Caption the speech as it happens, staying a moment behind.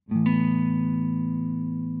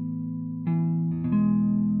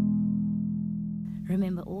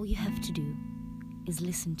Remember, all you have to do is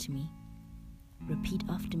listen to me. Repeat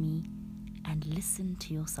after me and listen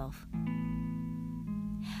to yourself.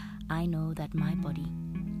 I know that my body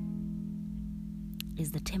is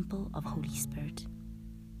the temple of Holy Spirit,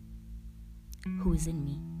 who is in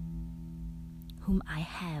me, whom I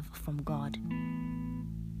have from God,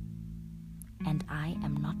 and I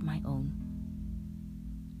am not my own.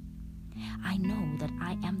 I know that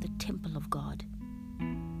I am the temple of God,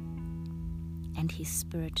 and His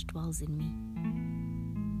Spirit dwells in me.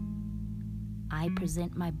 I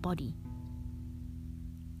present my body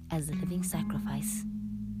as a living sacrifice,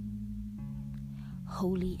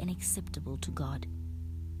 holy and acceptable to God,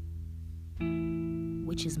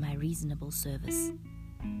 which is my reasonable service.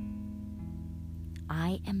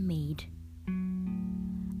 I am made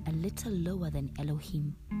a little lower than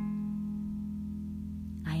Elohim.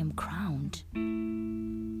 I am crowned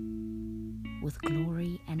with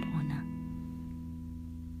glory and honor.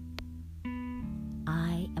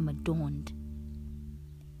 I am adorned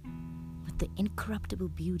with the incorruptible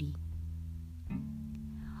beauty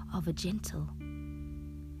of a gentle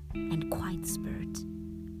and quiet spirit.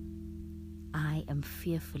 I am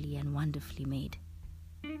fearfully and wonderfully made.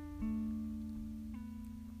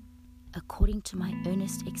 According to my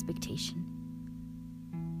earnest expectation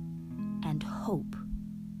and hope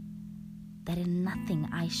that in nothing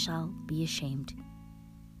I shall be ashamed,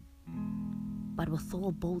 but with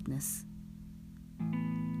all boldness,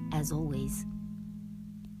 as always,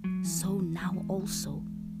 so now also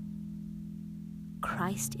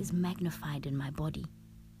Christ is magnified in my body,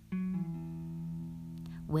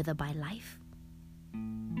 whether by life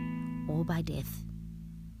or by death.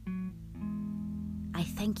 I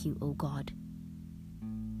thank you, O God,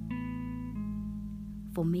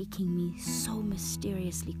 for making me so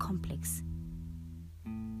mysteriously complex.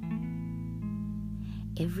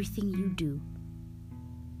 Everything you do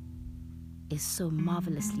is so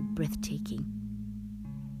marvelously breathtaking.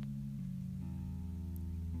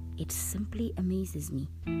 It simply amazes me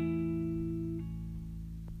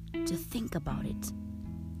to think about it.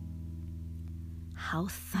 How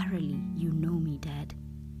thoroughly you know me, Dad.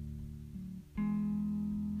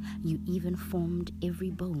 You even formed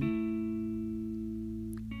every bone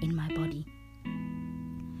in my body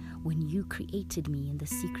when you created me in the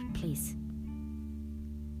secret place.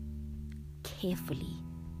 Carefully,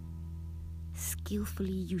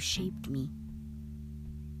 skillfully you shaped me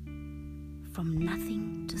from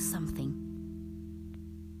nothing to something.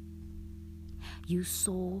 You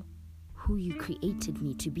saw who you created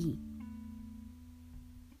me to be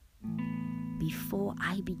before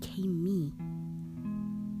I became me,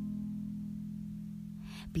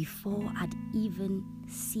 before I'd even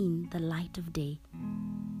seen the light of day.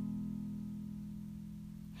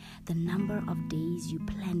 The number of days you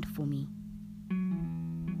planned for me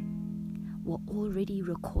were already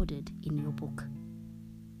recorded in your book.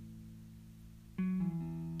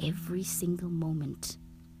 Every single moment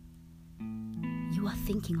you are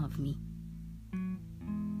thinking of me.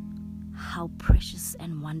 How precious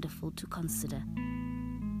and wonderful to consider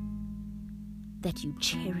that you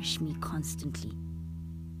cherish me constantly.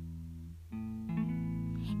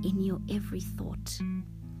 In your every thought.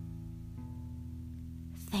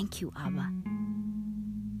 Thank you, Abba.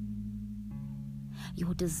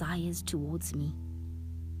 Your desires towards me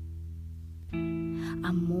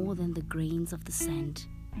are more than the grains of the sand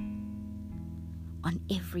on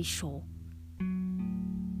every shore.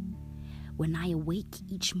 When I awake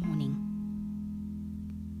each morning,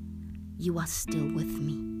 you are still with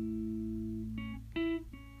me.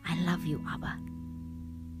 I love you, Abba.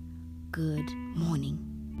 Good morning.